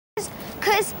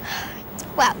because,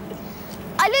 well,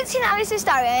 I looked in Alice's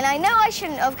diary, and I know I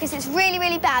shouldn't have because it's really,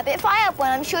 really bad, but if I had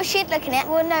one, I'm sure she'd look in it.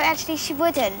 Well, no, actually, she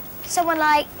wouldn't. Someone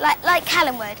like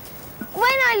Callum would. When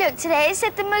I looked at it, it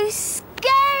said the most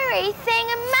scary thing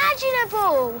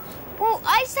imaginable. Well,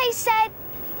 I said,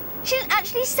 she didn't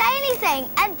actually say anything,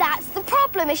 and that's the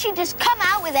problem. If she'd just come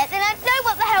out with it, then I'd know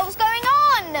what the hell's going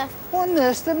on. What on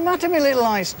earth's the matter, me little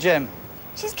ice gem?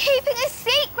 She's keeping a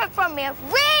secret from me, a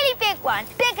really big one,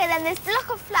 bigger than this block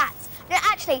of flats. No,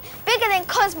 actually, bigger than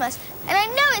Cosmos. And I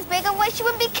know it's big, otherwise she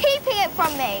wouldn't be keeping it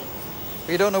from me.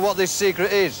 You don't know what this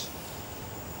secret is?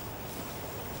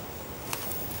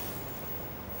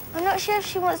 I'm not sure if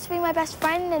she wants to be my best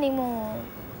friend anymore.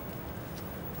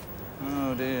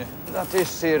 Oh, dear. That is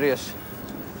serious.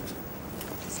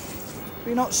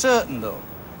 You're not certain, though?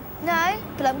 No,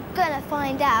 but I'm gonna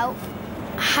find out.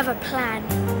 I have a plan.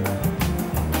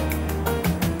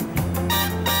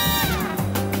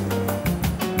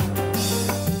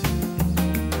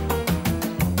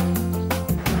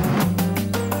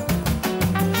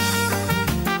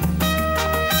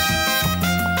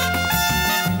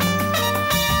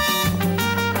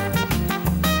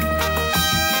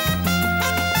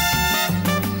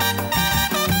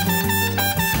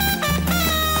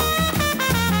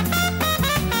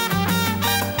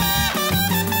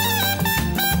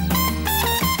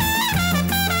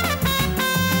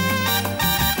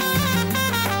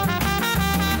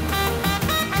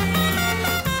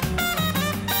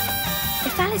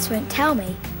 Won't tell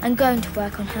me, I'm going to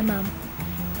work on her mum.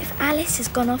 If Alice has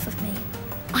gone off of me,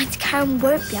 Auntie Karen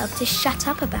won't be able to shut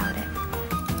up about it.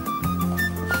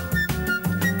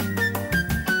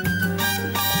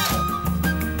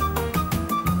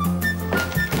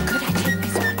 Could I take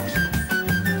this one, please?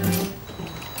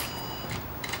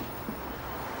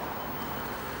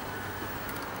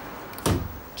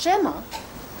 Gemma?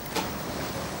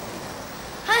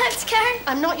 Hi, Auntie Karen.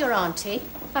 I'm not your auntie.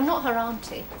 I'm not her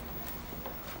auntie.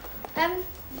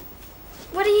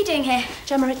 What are you doing here?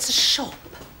 Gemma, it's a shop.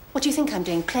 What do you think I'm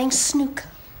doing? Playing snooker?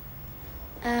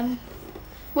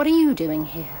 What are you doing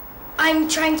here? I'm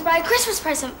trying to buy a Christmas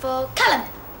present for Callum.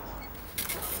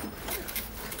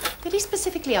 Did he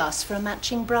specifically ask for a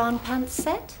matching bra and pants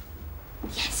set?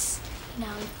 Yes. You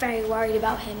know, I'm very worried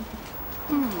about him.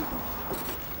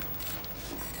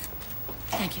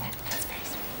 Thank you, that's very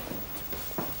sweet.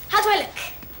 How do I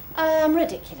look?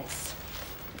 Ridiculous.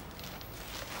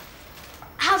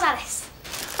 How's Alice?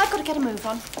 I've got to get a move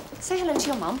on. Say hello to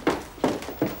your mum. Got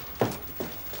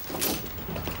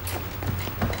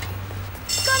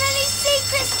any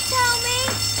secrets to tell me?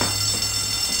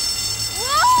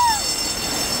 Whoa!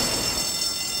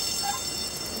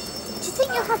 Do you think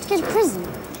you'll have to go to prison?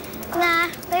 Nah,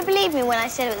 they believed me when I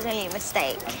said it was only a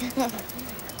mistake.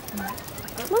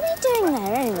 What are you doing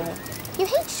there, anyway? You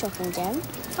hate shopping, Gem.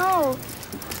 Oh,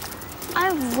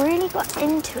 I've really got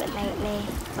into it lately.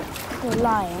 You're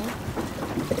lying.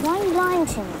 Why are you lying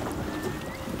to me?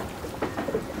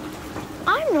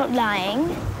 I'm not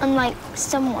lying, unlike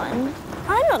someone.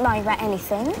 I'm not lying about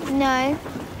anything. No.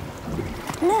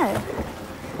 No.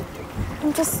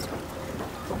 I'm just...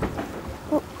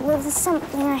 Well, there's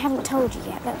something I haven't told you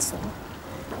yet, that's all.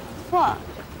 What?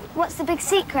 What's the big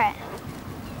secret?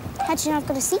 How do you know I've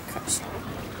got a secret?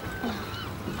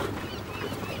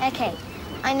 Okay,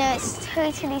 I know it's a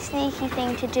totally sneaky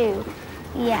thing to do.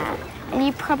 Yeah, and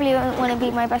you probably won't want to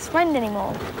be my best friend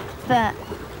anymore, but...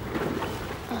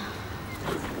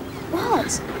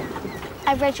 What?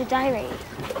 I read your diary.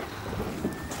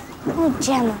 Oh,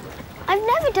 Gemma. I've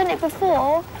never done it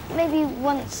before, maybe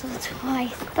once or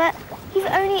twice, but you've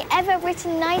only ever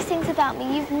written nice things about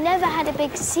me. You've never had a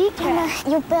big secret. Gemma,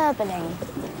 you're burbling.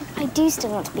 I do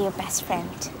still want to be your best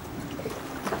friend.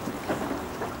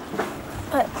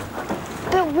 But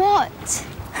what?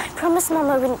 I promised Mum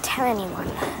I wouldn't tell anyone.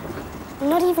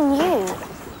 Not even you.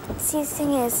 See, the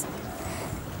thing is...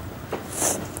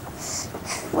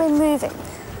 We're moving.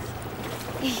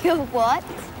 You're what?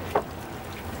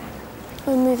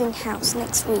 We're moving house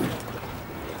next week.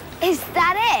 Is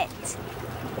that it?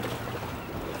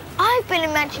 I've been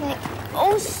imagining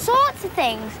all sorts of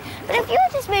things. But if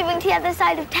you're just moving to the other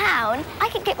side of town, I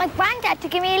could get my granddad to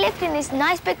give me a lift in this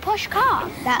nice big posh car.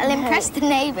 That'll impress the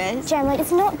neighbours. Gemma,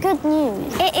 it's not good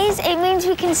news. It is. It means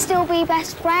we can still be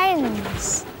best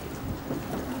friends.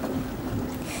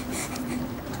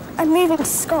 I'm moving to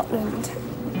Scotland.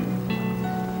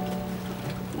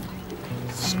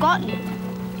 Scotland?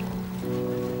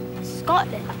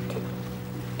 Scotland?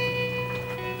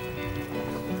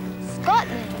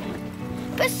 Scotland?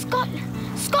 But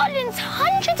Scotland's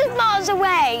hundreds of miles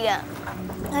away.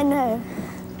 I know.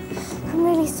 I'm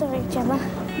really sorry, Gemma.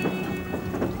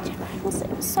 Gemma,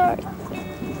 I'm so sorry.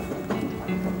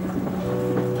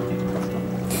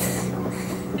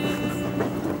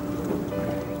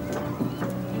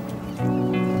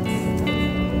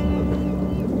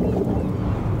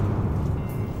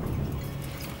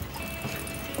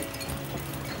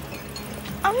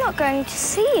 I'm not going to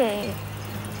see you.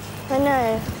 I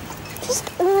know. Just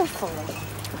awful.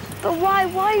 But why?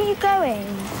 Why are you going?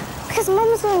 Because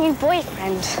Mum's got a new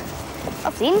boyfriend.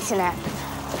 Off the internet.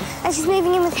 And she's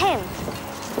moving in with him.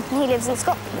 And he lives in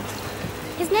Scotland.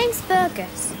 His name's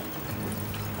Fergus.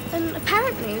 And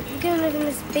apparently we're going to live in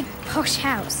this big posh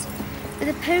house with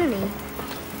a pony.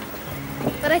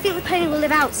 But I think the pony will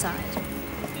live outside.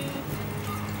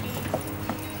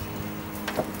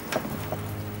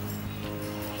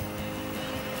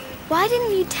 Why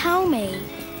didn't you tell me?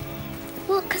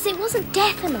 Well, because it wasn't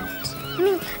definite. I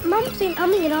mean, Mum's been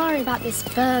umming and ahhing about this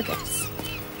Fergus.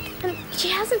 And she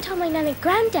hasn't told my nan and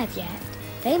Grandad yet.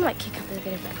 They might kick up a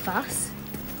bit of a fuss.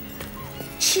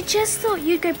 She just thought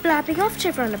you'd go blabbing off to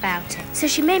everyone about it, so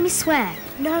she made me swear.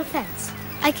 No offence.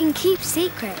 I can keep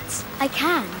secrets. I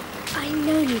can. I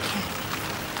know you can.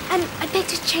 And I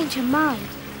begged her to change her mind.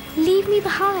 Leave me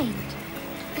behind.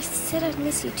 I said I'd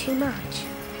miss you too much.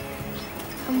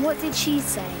 And what did she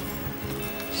say?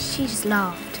 She just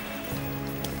laughed.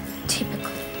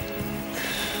 Typical.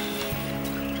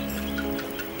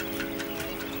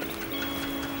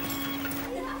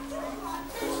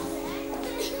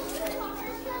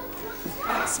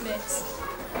 Smyths.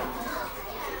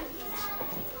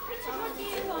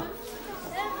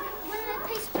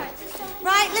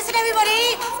 Right, listen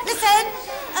everybody, listen.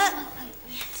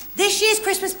 This year's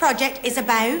Christmas project is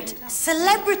about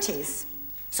celebrities.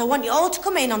 So I want you all to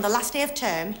come in on the last day of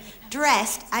term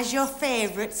dressed as your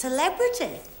favourite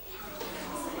celebrity.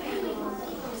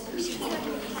 It's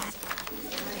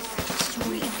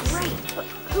really great, but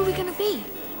who are we going to be?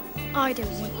 I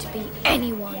don't want to be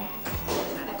anyone.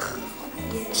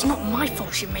 It's not my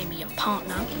fault she made me your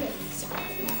partner.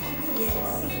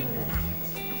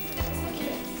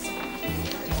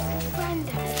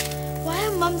 Grandad, why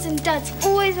are mums and dads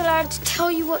always allowed to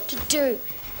tell you what to do?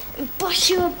 And boss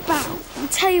you about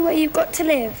and tell you where you've got to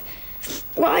live?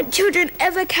 Why aren't children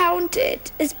ever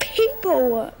counted as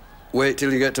people? Wait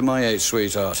till you get to my age,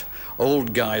 sweetheart.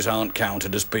 Old guys aren't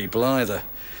counted as people either.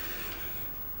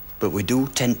 But we do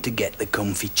tend to get the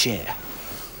comfy chair.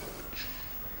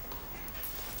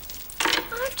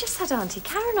 I've just had Auntie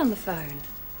Karen on the phone.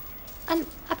 And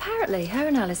apparently her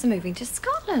and Alice are moving to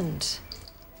Scotland.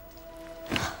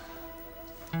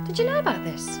 Did you know about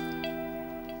this?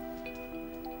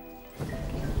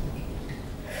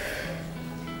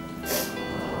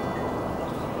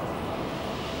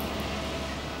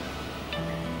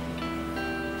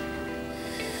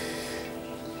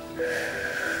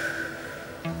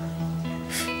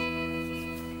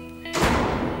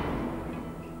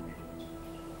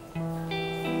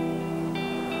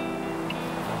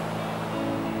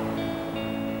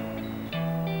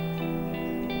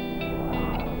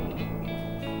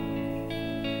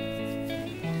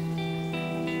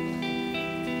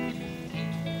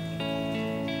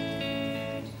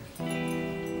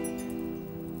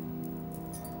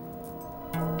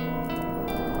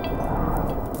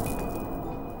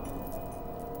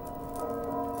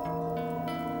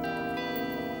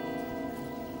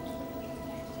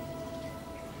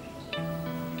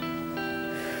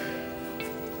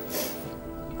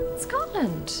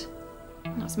 Scotland.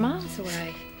 That's miles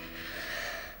away.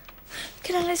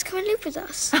 Can Alice come and live with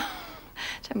us?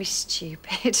 Don't be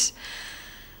stupid.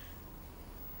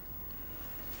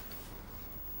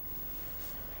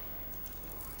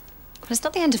 Well, it's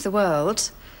not the end of the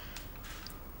world.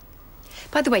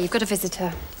 By the way, you've got a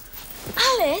visitor.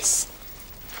 Alice?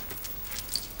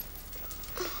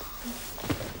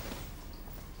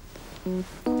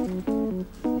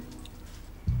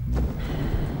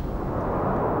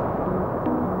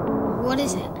 What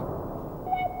is it?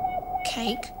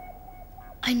 Cake?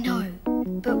 I know,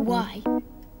 but why?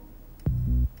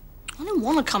 I didn't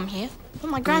want to come here, but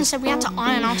my gran said we had to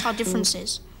iron out our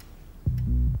differences.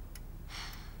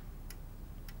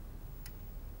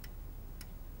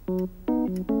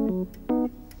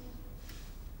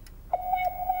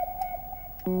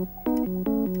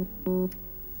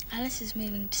 Alice is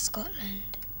moving to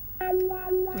Scotland.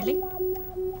 Really?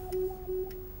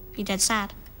 Be dead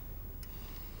sad.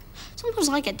 Sometimes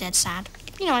I get dead sad.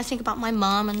 You know, I think about my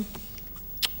mum, and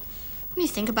when you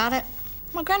think about it,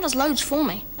 my gran does loads for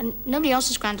me, and nobody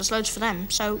else's gran does loads for them,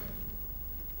 so...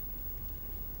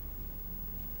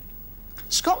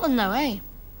 Scotland, though, eh?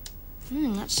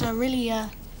 That's really,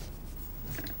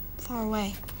 far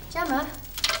away. Gemma?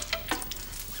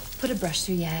 Put a brush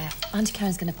through your hair. Auntie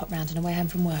Karen's going to pop round on her way home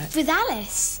from work. With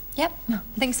Alice? Yep, I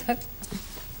think so.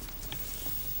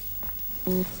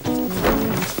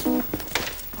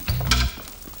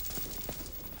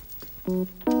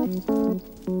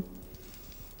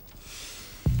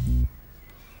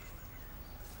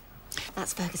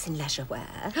 That's Fergus in leisure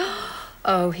wear.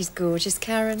 Oh, he's gorgeous,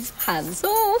 Karen. Hands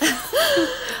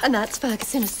off. And that's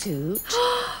Fergus in a suit.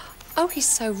 Oh, he's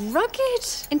so rugged.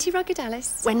 Isn't he rugged,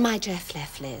 Alice? When my Jeff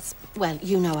left, Liz, well,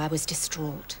 you know I was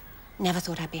distraught. Never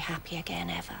thought I'd be happy again,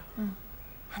 ever.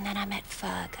 And then I met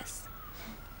Fergus.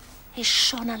 He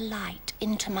shone a light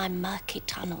into my murky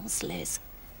tunnels, Liz.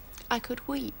 I could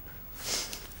weep.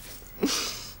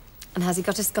 And has he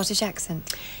got a Scottish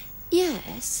accent?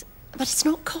 Yes, but it's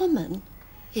not common.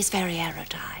 He's very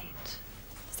erudite.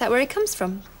 Is that where he comes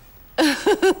from?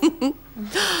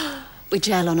 We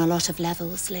gel on a lot of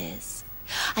levels, Liz.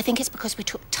 I think it's because we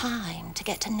took time to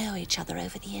get to know each other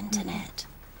over the internet.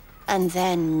 And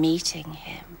then meeting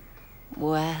him,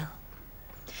 well...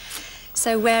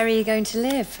 So where are you going to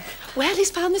live? Well,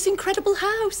 he's found this incredible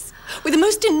house with the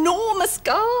most enormous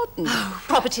garden. Oh,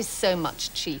 property's so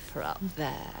much cheaper up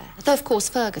there. Though, of course,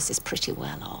 Fergus is pretty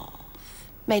well off.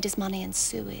 Made his money in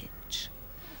sewage.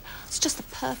 It's just the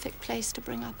perfect place to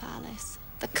bring up Alice.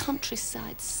 The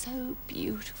countryside's so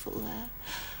beautiful there.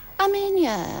 I mean,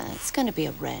 yeah, it's going to be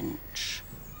a wrench.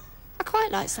 I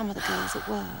quite like some of the girls at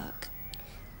work.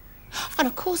 And,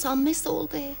 of course, I'll miss all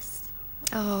this.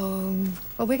 Oh,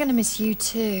 well, we're going to miss you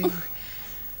too.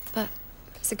 But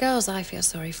it's the girls I feel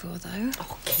sorry for, though.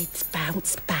 Oh, kids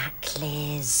bounce back,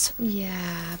 Liz.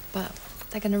 Yeah, but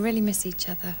they're going to really miss each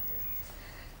other.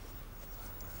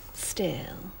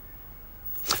 Still.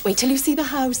 Wait till you see the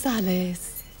house,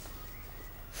 Alice.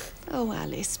 Oh,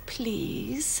 Alice,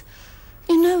 please.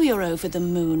 You know you're over the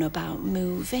moon about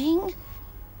moving.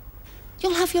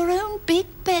 You'll have your own big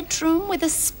bedroom with a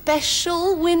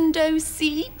special window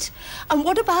seat. And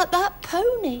what about that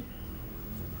pony?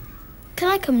 Can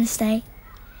I come and stay?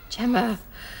 Gemma.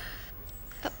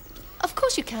 Of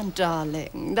course you can,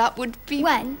 darling. That would be...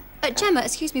 When? Gemma,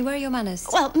 excuse me, where are your manners?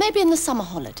 Well, maybe in the summer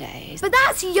holidays. But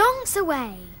that's yonks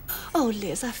away. Oh,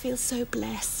 Liz, I feel so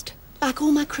blessed. Like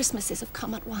all my Christmases have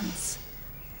come at once.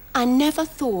 I never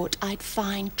thought I'd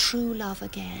find true love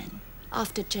again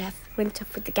after Jeff Went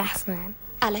off with the gas man.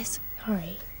 Alice.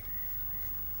 Sorry.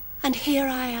 And here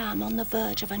I am on the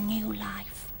verge of a new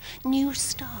life. New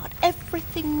start.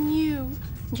 Everything new.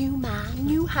 New man,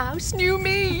 new house, new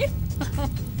me.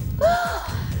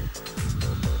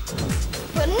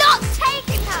 We're not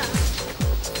taking her!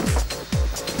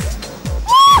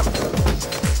 Woo!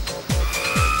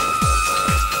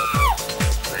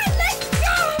 Let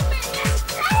go of me! Let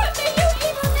go of me, you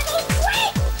evil little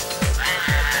witch!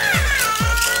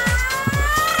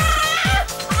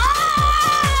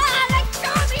 Let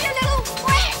go of me, you little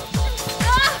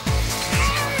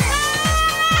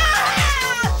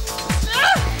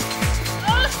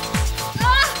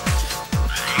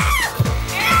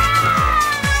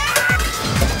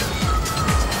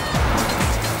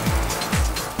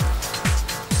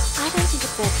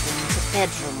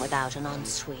bedroom without an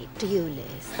ensuite, do you,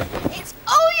 Liz? It's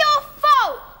all your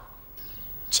fault!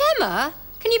 Gemma,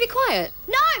 can you be quiet?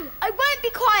 No, I won't be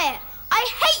quiet. I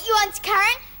hate you, Auntie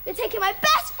Karen. You're taking my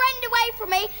best friend away from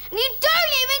me, and you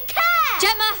don't even care!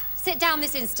 Gemma, sit down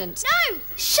this instant. No,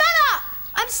 shut up!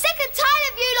 I'm sick and tired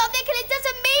of you lot thinking it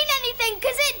doesn't mean anything,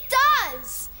 because it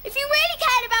does. If you really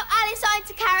cared about Alice,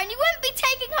 Auntie Karen, you wouldn't be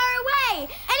taking her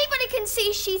away. Anybody can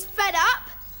see she's fed up.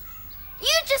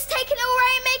 You're just taking her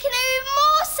away and making her even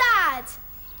more sad.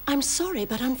 I'm sorry,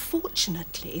 but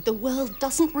unfortunately, the world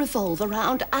doesn't revolve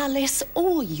around Alice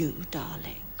or you,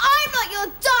 darling. I'm not your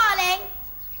darling.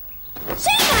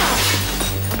 Gemma!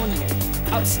 Come on,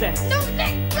 Mina. Upstairs. Don't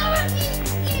let go of me,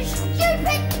 you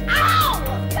stupid... Ow!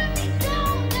 Put me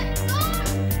down, let go!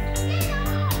 Get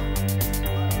off!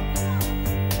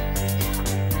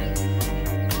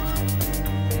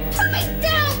 Put me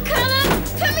down, Callum!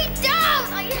 Put me down!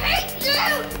 I hate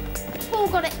you! Paul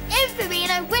got it in for me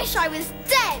and I wish I was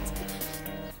dead.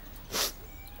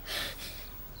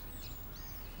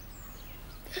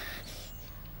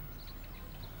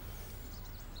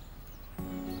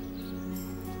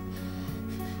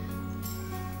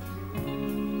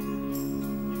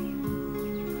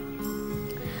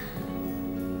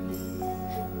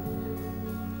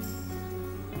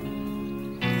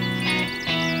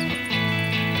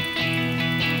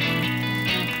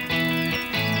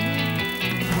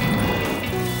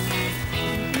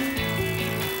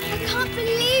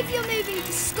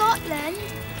 Scotland.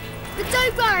 But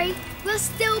don't worry, we'll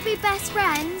still be best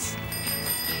friends.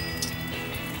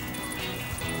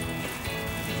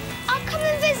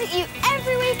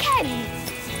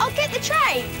 fit the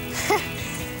tray?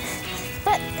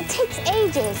 But it takes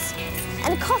ages.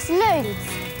 And it costs loads.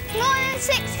 More than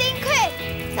 16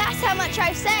 quid. That's how much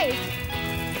I've saved.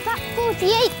 That's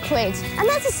 48 quid. And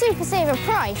that's a super saver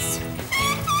price.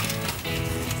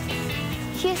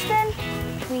 Houston,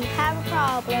 we have a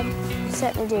problem. We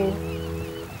certainly do.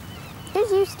 Who's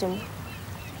Houston?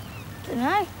 Don't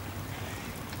know.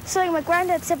 Something my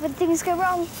granddad said when things go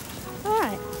wrong. All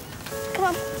right. Come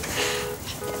on.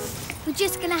 We're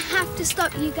just going to have to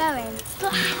stop you going.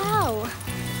 But how?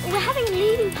 We're having a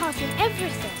leaving party and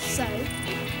everything. So,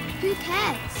 who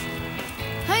cares?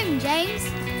 Home, James.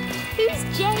 Who's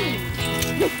James?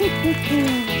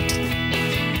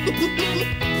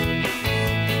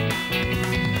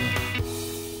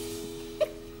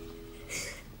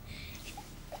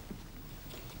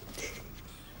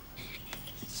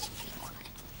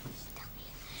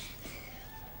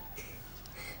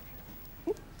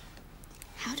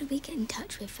 How do we get in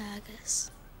touch with Fergus?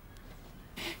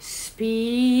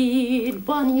 Speed,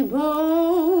 bonny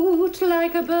boat,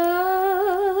 like a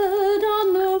bird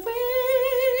on the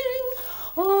wing.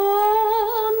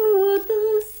 Onward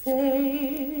the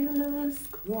sailors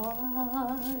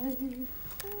cry.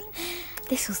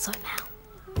 This'll sort him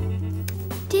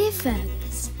out. Dear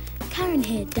Fergus, Karen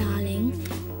here, darling.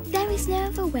 There is no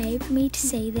other way for me to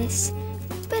say this,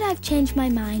 but I've changed my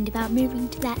mind about moving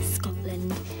to that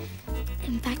Scotland.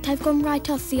 In fact, I've gone right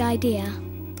off the idea.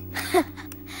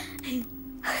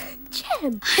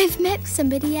 Gem, I've met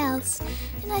somebody else,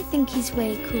 and I think he's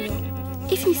way cool.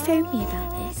 If you phone me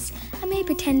about this, I may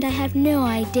pretend I have no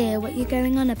idea what you're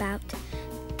going on about.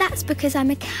 That's because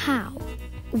I'm a cow,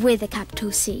 with a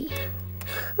capital C.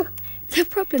 The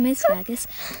problem is, Fergus,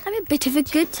 I'm a bit of a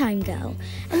good time girl,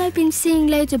 and I've been seeing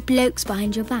loads of blokes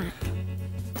behind your back.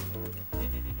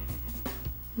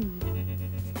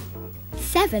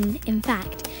 7, in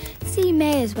fact, so you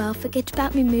may as well forget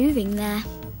about me moving there.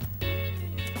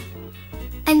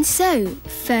 And so,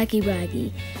 Fergie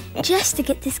Wurgie, just to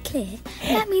get this clear,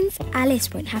 that means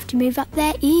Alice won't have to move up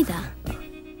there either.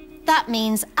 That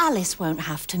means Alice won't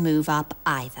have to move up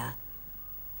either.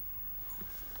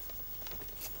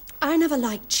 I never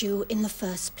liked you in the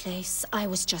first place. I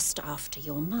was just after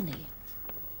your money.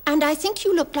 And I think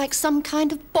you look like some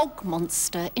kind of bog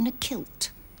monster in a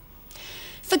kilt.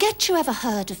 Forget you ever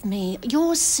heard of me.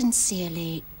 Yours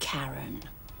sincerely, Karen.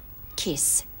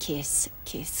 Kiss, kiss,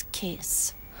 kiss,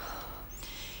 kiss.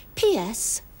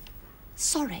 P.S.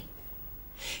 Sorry.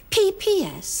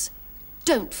 P.P.S.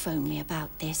 Don't phone me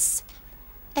about this.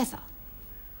 Ever.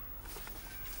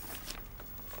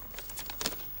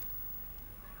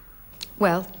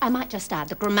 Well, I might just add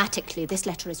that grammatically this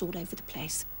letter is all over the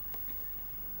place.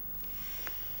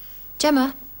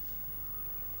 Gemma,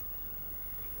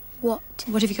 What?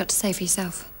 what have you got to say for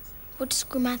yourself? What does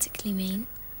grammatically mean?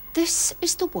 This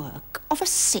is the work of a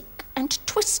sick and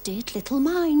twisted little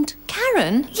mind.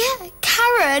 Karen? Yeah,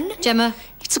 Karen! Gemma,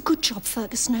 It's a good job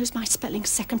Fergus knows my spelling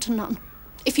second to none.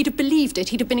 If he'd have believed it,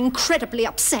 he'd have been incredibly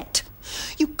upset.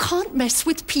 You can't mess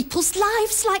with people's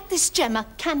lives like this, Gemma,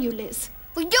 can you, Liz?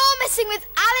 Well, you're messing with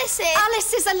Alice's.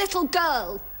 Alice is a little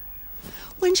girl.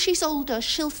 When she's older,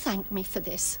 she'll thank me for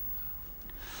this.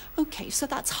 OK, so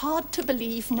that's hard to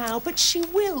believe now, but she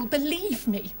will believe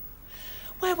me.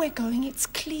 Where we're going, it's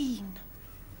clean.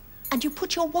 And you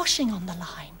put your washing on the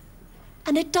line.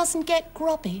 And it doesn't get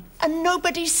grubby, and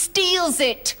nobody steals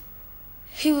it.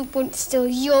 Who would want to steal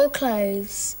your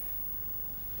clothes?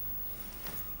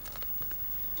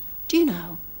 Do you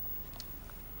know,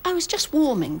 I was just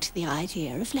warming to the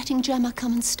idea of letting Gemma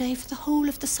come and stay for the whole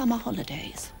of the summer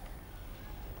holidays.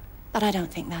 But I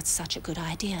don't think that's such a good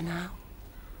idea now.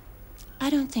 I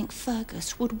don't think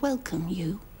Fergus would welcome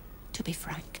you, to be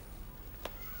frank.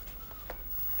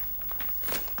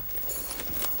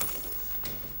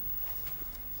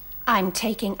 I'm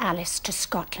taking Alice to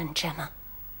Scotland, Gemma.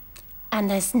 And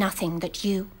there's nothing that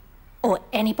you or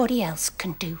anybody else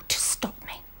can do to stop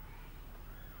me.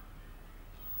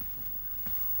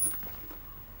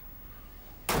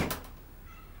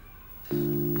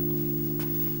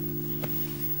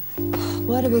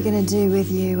 what are we going to do with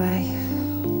you, eh?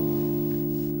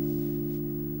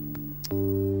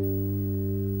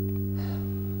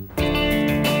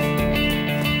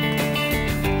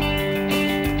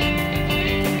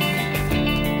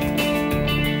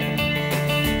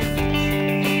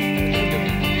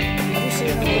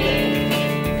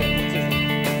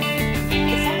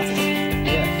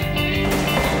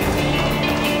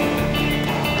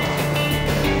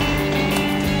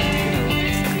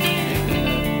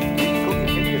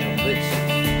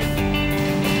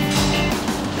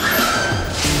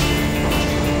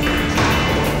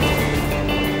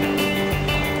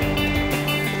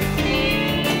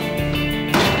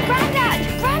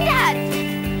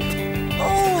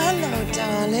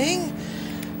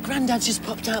 Dad's just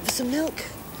popped out for some milk. Do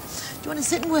you want to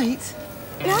sit and wait?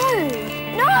 No!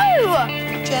 No!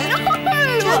 Jen?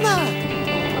 No! Gemma!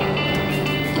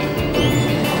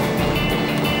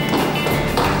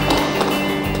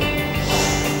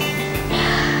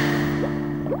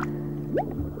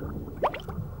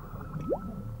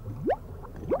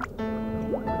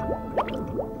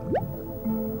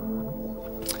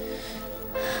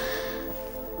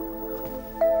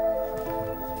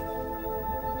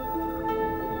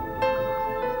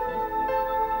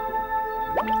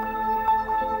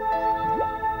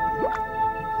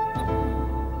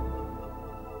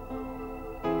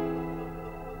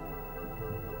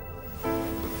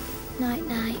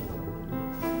 Night-night.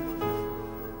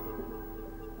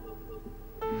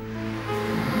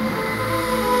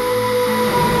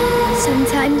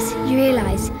 Sometimes you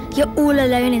realise you're all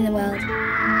alone in the world.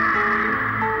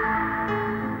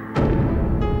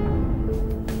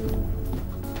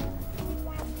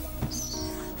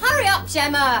 Hurry up,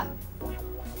 Gemma!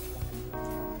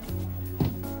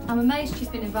 I'm amazed she's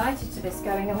been invited to this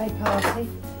going-away party.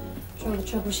 For all the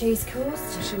trouble she's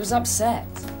caused. She was upset.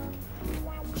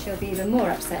 She'll be even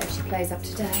more upset if she plays up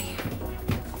today.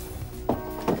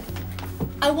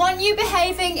 I want you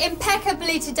behaving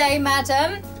impeccably today,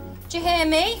 madam. Do you hear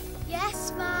me?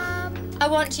 Yes, Mum. I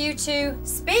want you to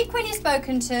speak when you're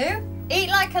spoken to, eat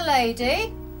like a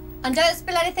lady, and don't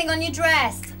spill anything on your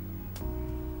dress.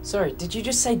 Sorry, did you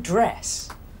just say dress?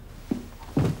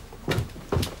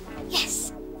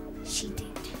 Yes, she did.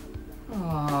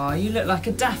 Oh, you look like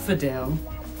a daffodil.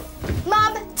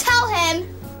 Mum, tell him.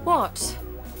 What?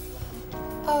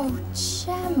 Oh,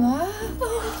 Gemma.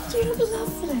 Oh, you look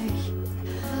lovely.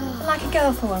 Like a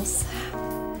girl for once.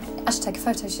 I should take a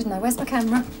photo, shouldn't I? Where's my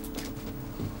camera?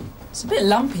 It's a bit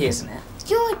lumpy, isn't it?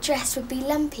 Your dress would be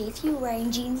lumpy if you were wearing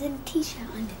jeans and a t-shirt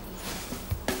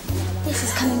underneath. This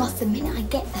is coming off the minute I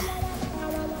get there.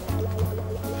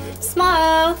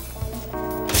 Smile.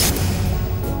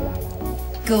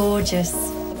 Gorgeous.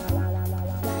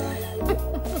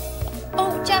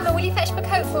 Oh, Gemma, will you fetch my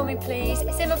coat for me, please?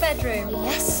 It's in my bedroom.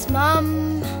 Yes,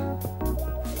 Mum.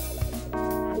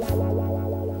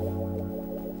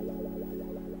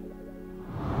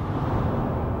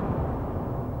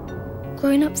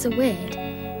 Grown-ups are weird.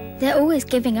 They're always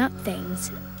giving up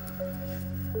things.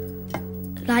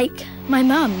 Like my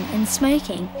mum and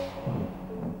smoking.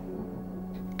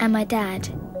 And my dad,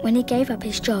 when he gave up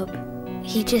his job,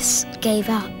 he just gave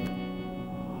up.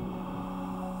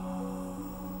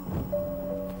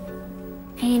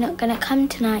 Are you not gonna come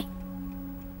tonight?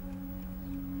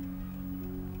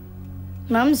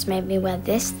 Mum's made me wear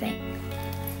this thing.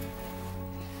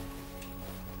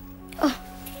 Oh,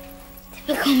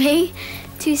 typical me.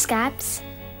 2 scabs.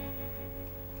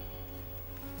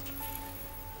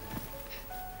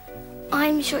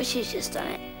 I'm sure she's just done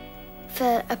it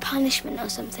for a punishment or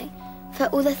something, for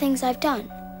all the things I've done.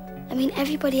 I mean,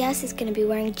 everybody else is going to be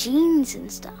wearing jeans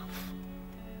and stuff.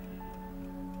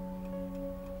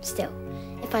 Still,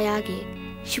 if I argue,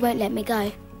 she won't let me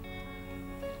go.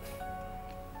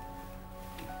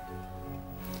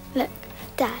 Look,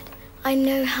 Dad, I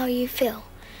know how you feel.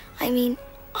 I mean,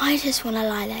 I just want to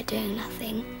lie there doing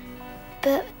nothing.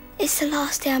 But it's the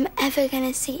last day I'm ever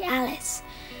going to see Alice.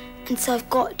 And so I've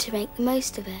got to make the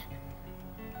most of it.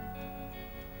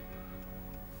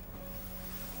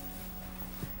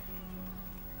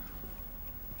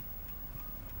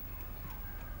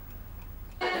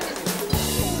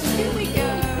 Here we go.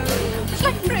 It's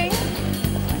like a drink.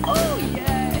 Oh,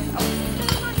 yes. Oh, so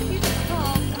nice of you to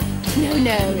come.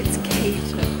 No, it's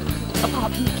Kate.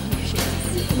 Apart from the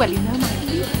quiches. Well, you know my quiches.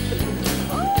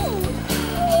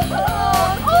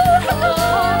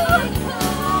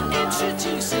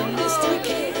 Introducing Mr.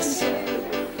 Kiss.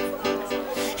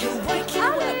 He'll wake you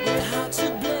up with how to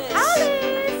bliss.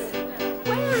 Alice!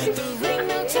 Where is there ain't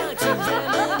no time to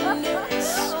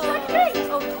reminisce.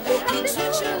 He'll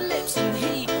touch your lips and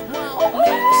he won't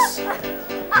miss.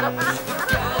 Girl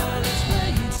is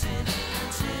waiting,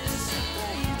 anticipating.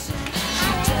 She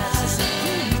doesn't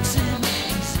greet him.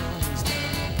 He's always done.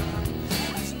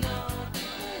 He's not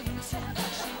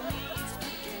waiting. She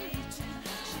needs vacating.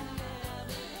 She never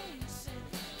hates him.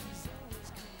 He's always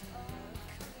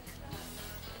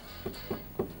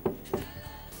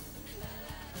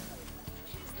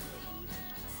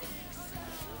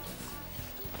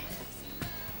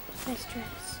Nice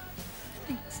dress.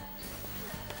 Thanks.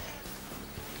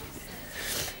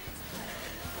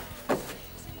 I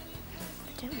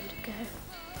don't want to go.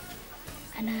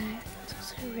 I know, it's all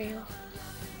so real.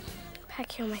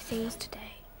 Packing all my things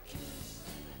today.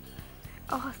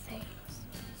 Our things.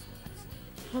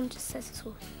 Mum just says it's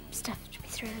all stuff to be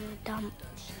thrown in the dump.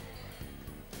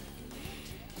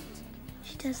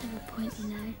 does have a point, you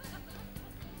know.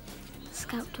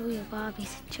 Scalped all your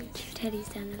Barbies and chucked your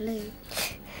teddies down the loo.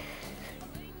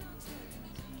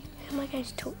 Who am I going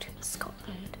to talk to in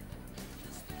Scotland?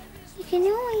 You can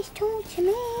always talk to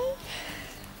me.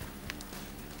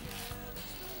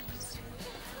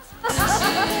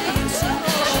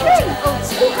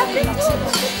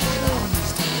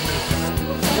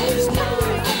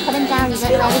 Put him down, you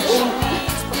don't know everything.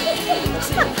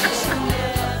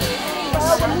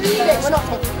 Well, we'll leave it. We're not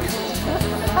taking it.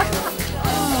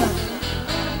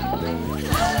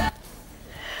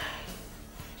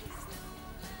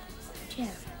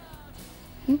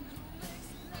 Jim.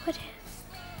 What if?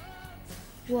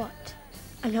 What?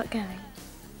 I'm not going.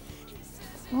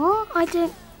 What?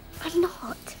 I'm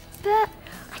not. But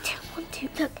I don't want to.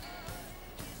 Look.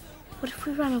 What if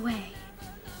we run away?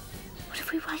 What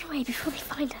if we run away before they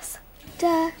find us?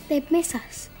 Duh, they'd miss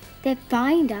us. They'd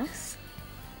find us.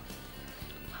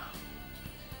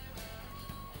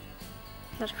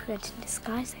 Not if we went in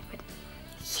disguise, they would.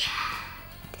 Yeah,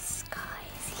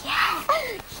 disguise. Yeah.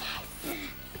 Yes.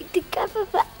 Be together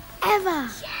forever.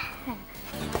 Yeah. Come on.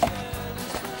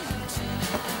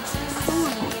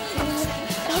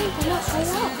 Go, not